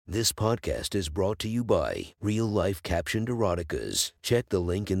This podcast is brought to you by Real Life Captioned Eroticas. Check the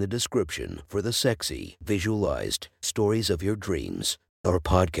link in the description for the sexy, visualized stories of your dreams. Our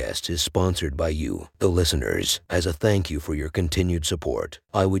podcast is sponsored by you, the listeners. As a thank you for your continued support,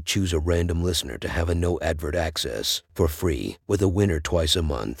 I would choose a random listener to have a no advert access for free with a winner twice a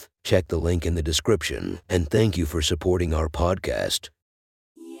month. Check the link in the description, and thank you for supporting our podcast.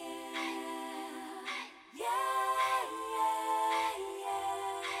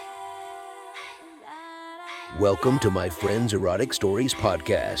 Welcome to my Friends Erotic Stories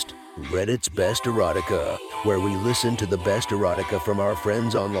podcast, Reddit's Best Erotica, where we listen to the best erotica from our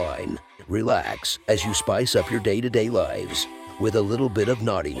friends online. Relax as you spice up your day-to-day lives with a little bit of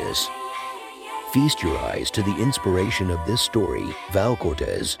naughtiness. Feast your eyes to the inspiration of this story, Val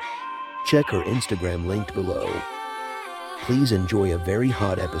Cortez. Check her Instagram linked below. Please enjoy a very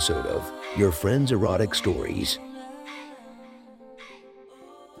hot episode of Your Friends Erotic Stories.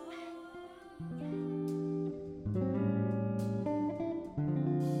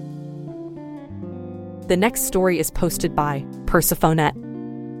 The next story is posted by Persephonet.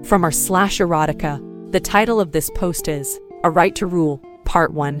 From our /erotica, the title of this post is A Right to Rule,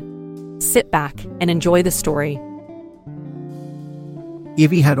 Part 1. Sit back and enjoy the story.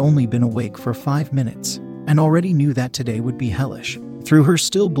 Evie had only been awake for 5 minutes and already knew that today would be hellish. Through her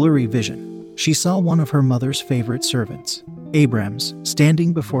still blurry vision, she saw one of her mother's favorite servants, Abrams,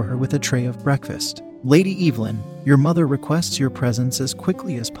 standing before her with a tray of breakfast. "Lady Evelyn, your mother requests your presence as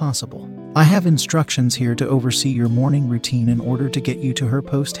quickly as possible. I have instructions here to oversee your morning routine in order to get you to her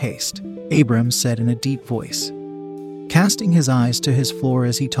post-haste," Abrams said in a deep voice. Casting his eyes to his floor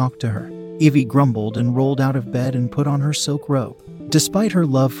as he talked to her, Evie grumbled and rolled out of bed and put on her silk robe. Despite her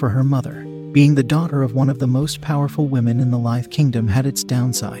love for her mother, being the daughter of one of the most powerful women in the Lithe Kingdom had its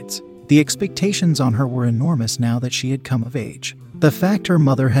downsides. The expectations on her were enormous now that she had come of age. The fact her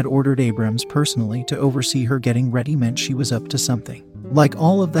mother had ordered Abrams personally to oversee her getting ready meant she was up to something. Like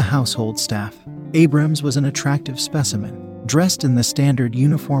all of the household staff, Abrams was an attractive specimen, dressed in the standard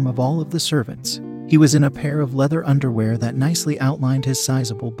uniform of all of the servants. He was in a pair of leather underwear that nicely outlined his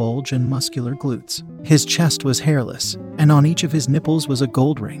sizable bulge and muscular glutes. His chest was hairless, and on each of his nipples was a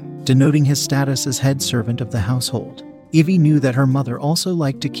gold ring, denoting his status as head servant of the household. Evie knew that her mother also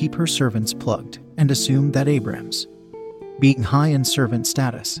liked to keep her servants plugged, and assumed that Abrams, being high in servant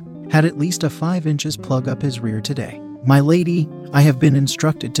status, had at least a 5 inches plug up his rear today. "My lady, I have been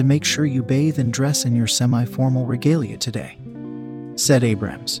instructed to make sure you bathe and dress in your semi-formal regalia today," said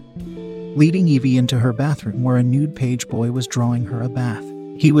Abrams, leading Evie into her bathroom where a nude page boy was drawing her a bath.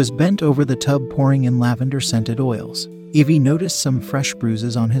 He was bent over the tub pouring in lavender-scented oils. Evie noticed some fresh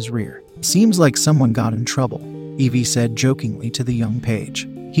bruises on his rear. "Seems like someone got in trouble," Evie said jokingly to the young page.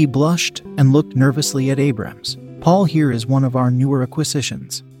 He blushed and looked nervously at Abrams. "Paul here is one of our newer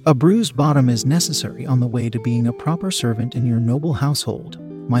acquisitions. A bruised bottom is necessary on the way to being a proper servant in your noble household,"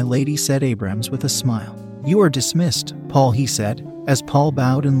 my lady, said Abrams with a smile. "You are dismissed, Paul," he said, as Paul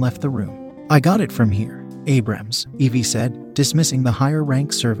bowed and left the room. "I got it from here, Abrams," Evie said, dismissing the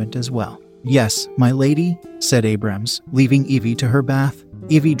higher-ranked servant as well. "Yes, my lady," said Abrams, leaving Evie to her bath.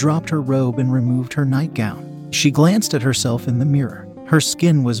 Evie dropped her robe and removed her nightgown. She glanced at herself in the mirror. Her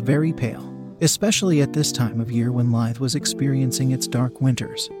skin was very pale, especially at this time of year when Lithe was experiencing its dark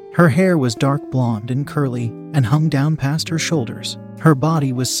winters. Her hair was dark blonde and curly and hung down past her shoulders. Her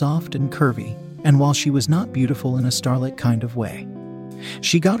body was soft and curvy, and while she was not beautiful in a starlet kind of way,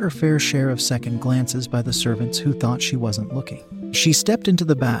 she got her fair share of second glances by the servants who thought she wasn't looking. She stepped into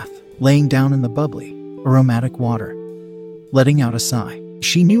the bath, laying down in the bubbly, aromatic water, letting out a sigh.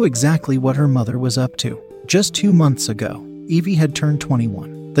 She knew exactly what her mother was up to. Just 2 months ago, Evie had turned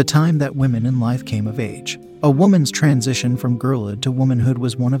 21, the time that women in Lithe came of age. A woman's transition from girlhood to womanhood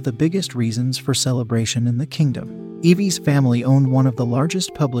was one of the biggest reasons for celebration in the kingdom. Evie's family owned one of the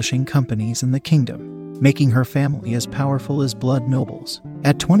largest publishing companies in the kingdom, making her family as powerful as blood nobles.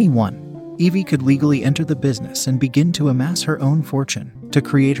 At 21, Evie could legally enter the business and begin to amass her own fortune, to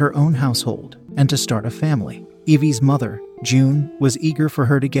create her own household, and to start a family. Evie's mother, June, was eager for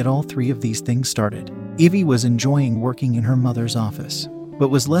her to get all 3 of these things started. Evie was enjoying working in her mother's office, but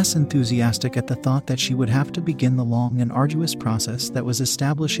was less enthusiastic at the thought that she would have to begin the long and arduous process that was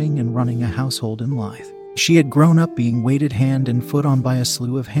establishing and running a household in Lithe. She had grown up being waited hand and foot on by a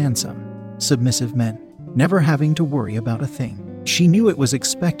slew of handsome, submissive men, never having to worry about a thing. She knew it was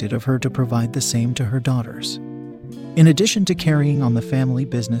expected of her to provide the same to her daughters. In addition to carrying on the family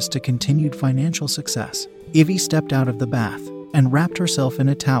business to continued financial success, Evie stepped out of the bath and wrapped herself in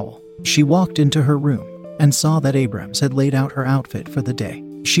a towel. She walked into her room and saw that Abrams had laid out her outfit for the day.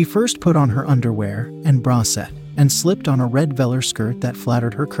 She first put on her underwear and bra set, and slipped on a red velour skirt that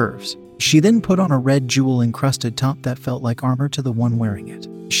flattered her curves. She then put on a red jewel-encrusted top that felt like armor to the one wearing it.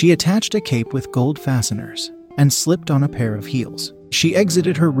 She attached a cape with gold fasteners and slipped on a pair of heels. She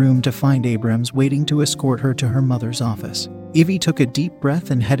exited her room to find Abrams waiting to escort her to her mother's office. Evie took a deep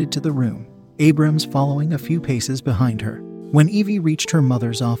breath and headed to the room, Abrams following a few paces behind her. When Evie reached her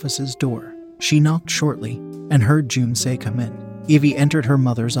mother's office's door, she knocked shortly and heard June say, "Come in." Evie entered her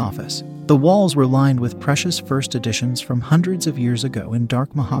mother's office. The walls were lined with precious first editions from hundreds of years ago in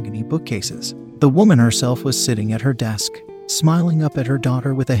dark mahogany bookcases. The woman herself was sitting at her desk, smiling up at her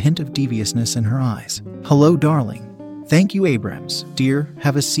daughter with a hint of deviousness in her eyes. "Hello, darling." "Thank you, Abrams. Dear,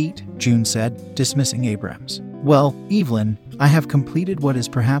 have a seat," June said, dismissing Abrams. "Well, Evelyn, I have completed what is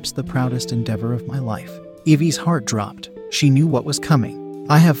perhaps the proudest endeavor of my life." Evie's heart dropped. She knew what was coming.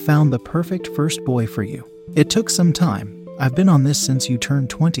 "I have found the perfect first boy for you. It took some time. I've been on this since you turned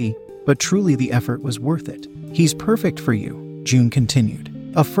 20, but truly the effort was worth it. He's perfect for you," June continued.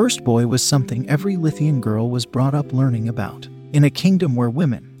 A first boy was something every Lithian girl was brought up learning about, in a kingdom where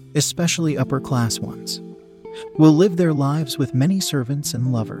women, especially upper-class ones, will live their lives with many servants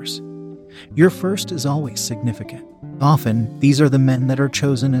and lovers. Your first is always significant. Often, these are the men that are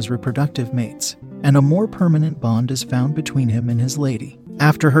chosen as reproductive mates, and a more permanent bond is found between him and his lady.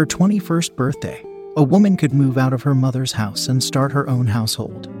 After her 21st birthday, a woman could move out of her mother's house and start her own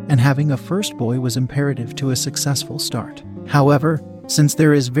household, and having a first boy was imperative to a successful start. However, since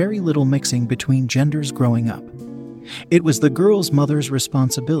there is very little mixing between genders growing up, it was the girl's mother's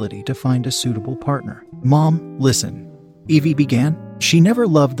responsibility to find a suitable partner. "Mom, listen," Evie began. She never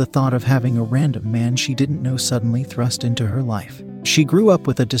loved the thought of having a random man she didn't know suddenly thrust into her life. She grew up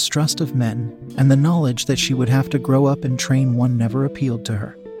with a distrust of men, and the knowledge that she would have to grow up and train one never appealed to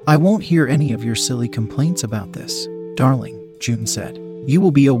her. "I won't hear any of your silly complaints about this, darling," June said. "You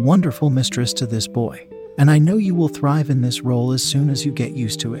will be a wonderful mistress to this boy, and I know you will thrive in this role as soon as you get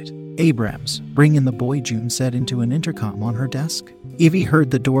used to it." "Abrams, bring in the boy," June said into an intercom on her desk. Evie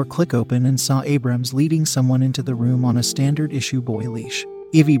heard the door click open and saw Abrams leading someone into the room on a standard-issue boy leash.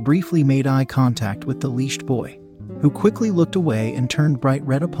 Evie briefly made eye contact with the leashed boy, who quickly looked away and turned bright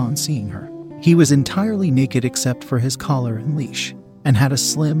red upon seeing her. He was entirely naked except for his collar and leash, and had a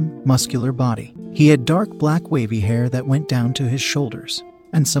slim, muscular body. He had dark black wavy hair that went down to his shoulders,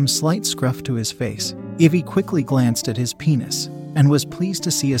 and some slight scruff to his face. Evie quickly glanced at his penis, and was pleased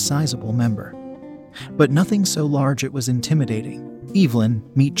to see a sizable member, but nothing so large it was intimidating. "Evelyn,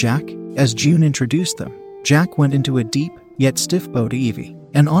 meet Jack." As June introduced them, Jack went into a deep, yet stiff bow to Evie.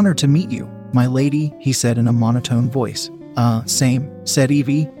 "An honor to meet you, my lady," he said in a monotone voice. Same," said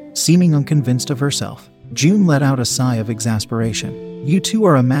Evie, seeming unconvinced of herself. June let out a sigh of exasperation. "You two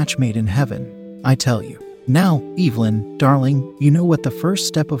are a match made in heaven, I tell you. Now, Evelyn, darling, you know what the first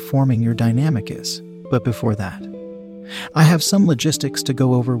step of forming your dynamic is, but before that, I have some logistics to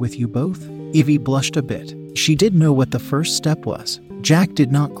go over with you both." Evie blushed a bit. She did know what the first step was. Jack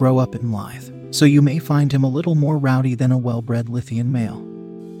did not grow up in Lythe, so you may find him a little more rowdy than a well-bred Lithian male.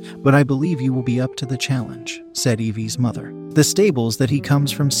 "But I believe you will be up to the challenge," said Evie's mother. "The stables that he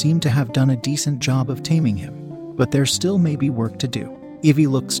comes from seem to have done a decent job of taming him, but there still may be work to do." Evie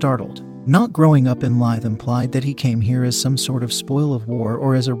looked startled. Not growing up in Lythe implied that he came here as some sort of spoil of war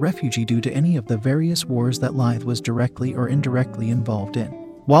or as a refugee due to any of the various wars that Lythe was directly or indirectly involved in.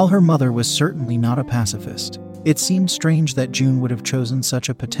 While her mother was certainly not a pacifist, it seemed strange that June would have chosen such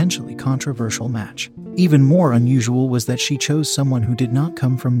a potentially controversial match. Even more unusual was that she chose someone who did not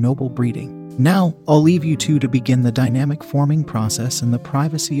come from noble breeding. "Now, I'll leave you two to begin the dynamic forming process in the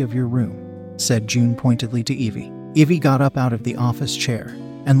privacy of your room," said June pointedly to Evie. Evie got up out of the office chair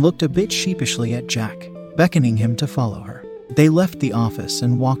and looked a bit sheepishly at Jack, beckoning him to follow her. They left the office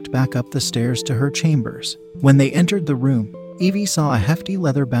and walked back up the stairs to her chambers. When they entered the room, Evie saw a hefty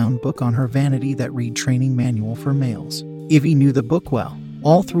leather-bound book on her vanity that read Training Manual for Males. Evie knew the book well.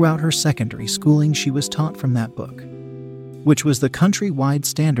 All throughout her secondary schooling she was taught from that book, which was the country-wide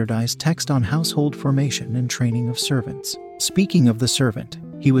standardized text on household formation and training of servants. Speaking of the servant,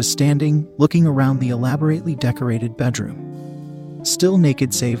 he was standing, looking around the elaborately decorated bedroom, still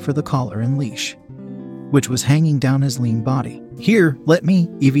naked save for the collar and leash, which was hanging down his lean body. "Here, let me,"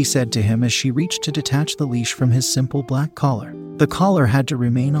 Evie said to him as she reached to detach the leash from his simple black collar. The collar had to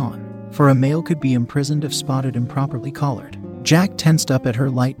remain on, for a male could be imprisoned if spotted improperly collared. Jack tensed up at her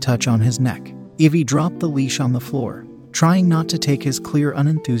light touch on his neck. Evie dropped the leash on the floor, trying not to take his clear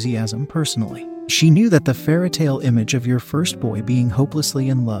unenthusiasm personally. She knew that the fairy tale image of your first boy being hopelessly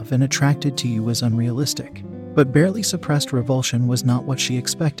in love and attracted to you was unrealistic, but barely suppressed revulsion was not what she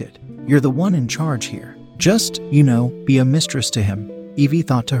expected. "You're the one in charge here. Just, be a mistress to him," Evie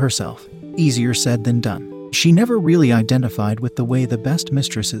thought to herself. Easier said than done. She never really identified with the way the best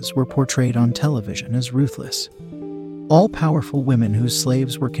mistresses were portrayed on television as ruthless, all-powerful women whose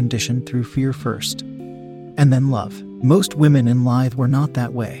slaves were conditioned through fear first, and then love. Most women in Lithe were not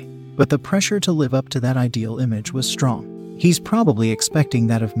that way, but the pressure to live up to that ideal image was strong. He's probably expecting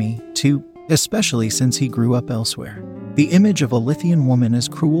that of me, too, especially since he grew up elsewhere. The image of a Lithian woman as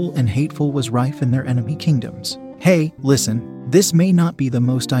cruel and hateful was rife in their enemy kingdoms. Hey, listen, this may not be the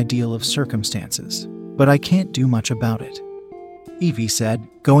most ideal of circumstances, but I can't do much about it, Evie said,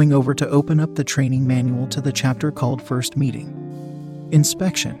 going over to open up the training manual to the chapter called First Meeting.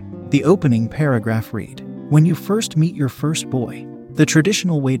 Inspection. The opening paragraph read, "When you first meet your first boy, the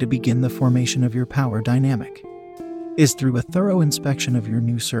traditional way to begin the formation of your power dynamic is through a thorough inspection of your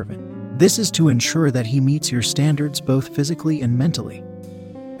new servant. This is to ensure that he meets your standards both physically and mentally,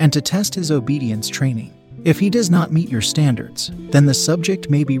 and to test his obedience training. If he does not meet your standards, then the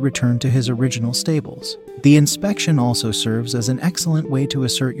subject may be returned to his original stables. The inspection also serves as an excellent way to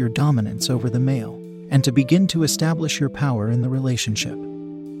assert your dominance over the male, and to begin to establish your power in the relationship.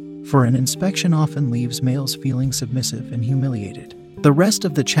 For an inspection often leaves males feeling submissive and humiliated." The rest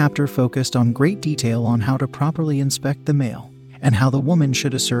of the chapter focused on great detail on how to properly inspect the male, and how the woman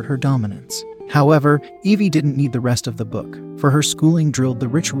should assert her dominance. However, Evie didn't need the rest of the book, for her schooling drilled the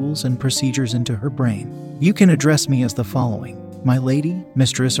rituals and procedures into her brain. "You can address me as the following: my lady,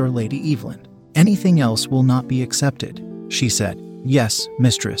 mistress, or Lady Evelyn. Anything else will not be accepted," she said. "Yes,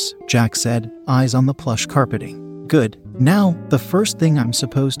 mistress," Jack said, eyes on the plush carpeting. "Good. Now, the first thing I'm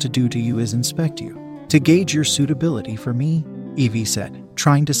supposed to do to you is inspect you, to gauge your suitability for me," Evie said,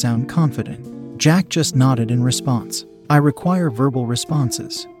 trying to sound confident. Jack just nodded in response. "I require verbal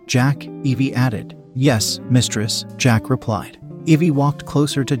responses, Jack," Evie added. "Yes, mistress," Jack replied. Evie walked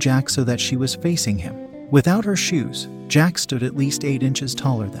closer to Jack so that she was facing him. Without her shoes, Jack stood at least 8 inches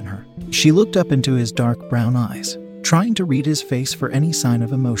taller than her. She looked up into his dark brown eyes, trying to read his face for any sign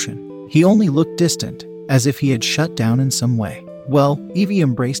of emotion. He only looked distant, as if he had shut down in some way. Well, Evie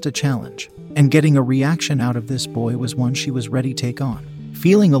embraced a challenge, and getting a reaction out of this boy was one she was ready to take on.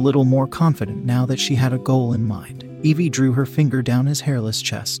 Feeling a little more confident now that she had a goal in mind, Evie drew her finger down his hairless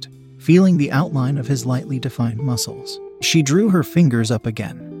chest, feeling the outline of his lightly defined muscles. She drew her fingers up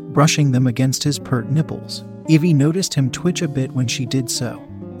again, brushing them against his pert nipples. Evie noticed him twitch a bit when she did so,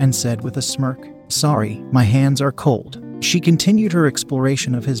 and said with a smirk, "Sorry, my hands are cold." She continued her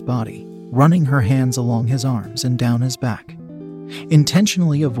exploration of his body, running her hands along his arms and down his back,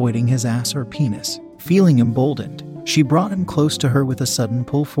 intentionally avoiding his ass or penis. Feeling emboldened, she brought him close to her with a sudden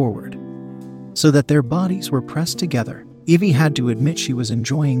pull forward, so that their bodies were pressed together. Evie had to admit she was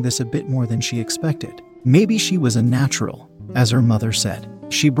enjoying this a bit more than she expected. Maybe she was a natural, as her mother said.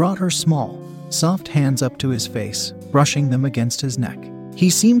 She brought her small, soft hands up to his face, brushing them against his neck. He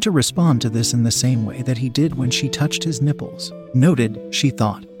seemed to respond to this in the same way that he did when she touched his nipples. Noted, she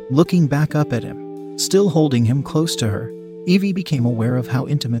thought, looking back up at him, still holding him close to her. Evie became aware of how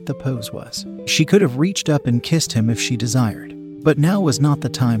intimate the pose was. She could have reached up and kissed him if she desired, but now was not the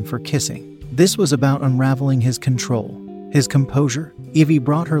time for kissing. This was about unraveling his control, his composure. Evie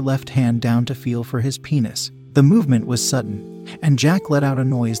brought her left hand down to feel for his penis. The movement was sudden, and Jack let out a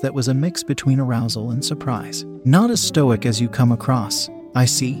noise that was a mix between arousal and surprise. "Not as stoic as you come across, I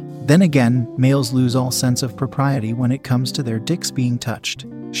see. Then again, males lose all sense of propriety when it comes to their dicks being touched,"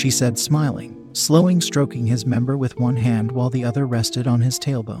 she said, smiling, stroking his member with one hand while the other rested on his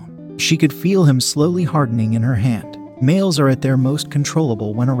tailbone. She could feel him slowly hardening in her hand. Males are at their most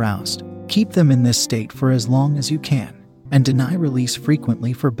controllable when aroused. Keep them in this state for as long as you can, and deny release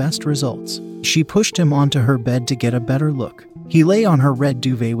frequently for best results. She pushed him onto her bed to get a better look. He lay on her red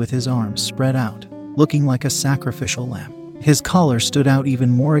duvet with his arms spread out, looking like a sacrificial lamb. His collar stood out even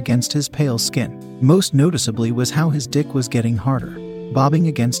more against his pale skin. Most noticeably was how his dick was getting harder, bobbing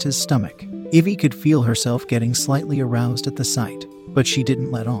against his stomach. Evie could feel herself getting slightly aroused at the sight, but she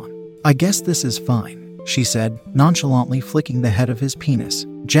didn't let on. "I guess this is fine," she said, nonchalantly flicking the head of his penis.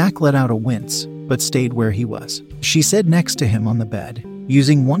 Jack let out a wince, but stayed where he was. She sat next to him on the bed,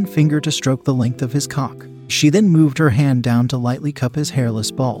 using one finger to stroke the length of his cock. She then moved her hand down to lightly cup his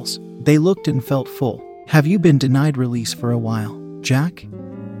hairless balls. They looked and felt full. "Have you been denied release for a while, Jack?"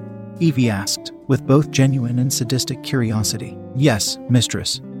 Evie asked, with both genuine and sadistic curiosity. "Yes,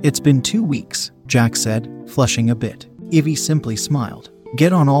 mistress. It's been 2 weeks, Jack said, flushing a bit. Evie simply smiled.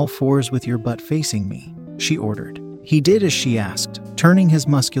 "Get on all fours with your butt facing me," she ordered. He did as she asked, turning his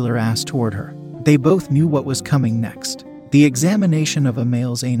muscular ass toward her. They both knew what was coming next. The examination of a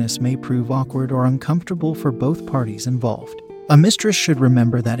male's anus may prove awkward or uncomfortable for both parties involved. A mistress should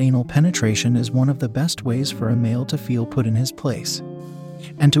remember that anal penetration is one of the best ways for a male to feel put in his place,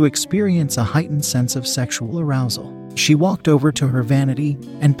 and to experience a heightened sense of sexual arousal. She walked over to her vanity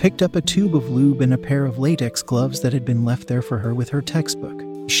and picked up a tube of lube and a pair of latex gloves that had been left there for her with her textbook.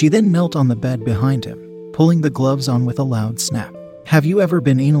 She then knelt on the bed behind him, pulling the gloves on with a loud snap. "Have you ever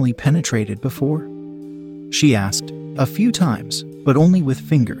been anally penetrated before?" she asked. "A few times, but only with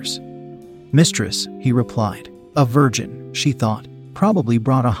fingers." "Mistress," he replied. A virgin, she thought, probably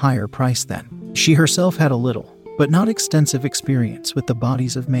brought a higher price then. She herself had a little, but not extensive experience with the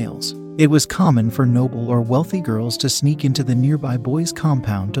bodies of males. It was common for noble or wealthy girls to sneak into the nearby boys'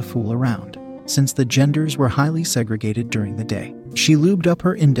 compound to fool around, since the genders were highly segregated during the day. She lubed up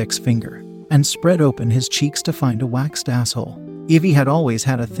her index finger and spread open his cheeks to find a waxed asshole. Evie had always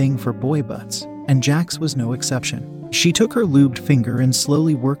had a thing for boy butts, and Jack's was no exception. She took her lubed finger and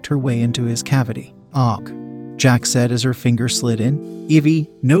slowly worked her way into his cavity. "Og," Jack said as her finger slid in. Evie,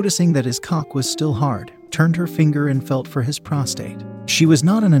 noticing that his cock was still hard, turned her finger and felt for his prostate. She was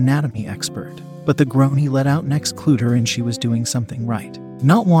not an anatomy expert, but the groan he let out next clued her and she was doing something right.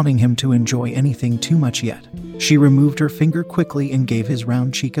 Not wanting him to enjoy anything too much yet, she removed her finger quickly and gave his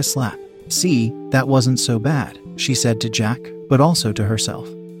round cheek a slap. "See, that wasn't so bad," she said to Jack, but also to herself.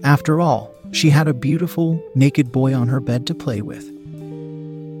 After all, she had a beautiful, naked boy on her bed to play with.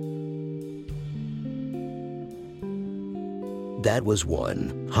 That was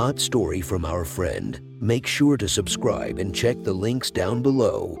one hot story from our friend. Make sure to subscribe and check the links down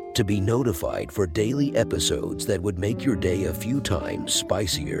below to be notified for daily episodes that would make your day a few times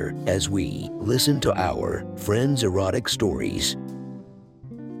spicier as we listen to our friends' erotic stories.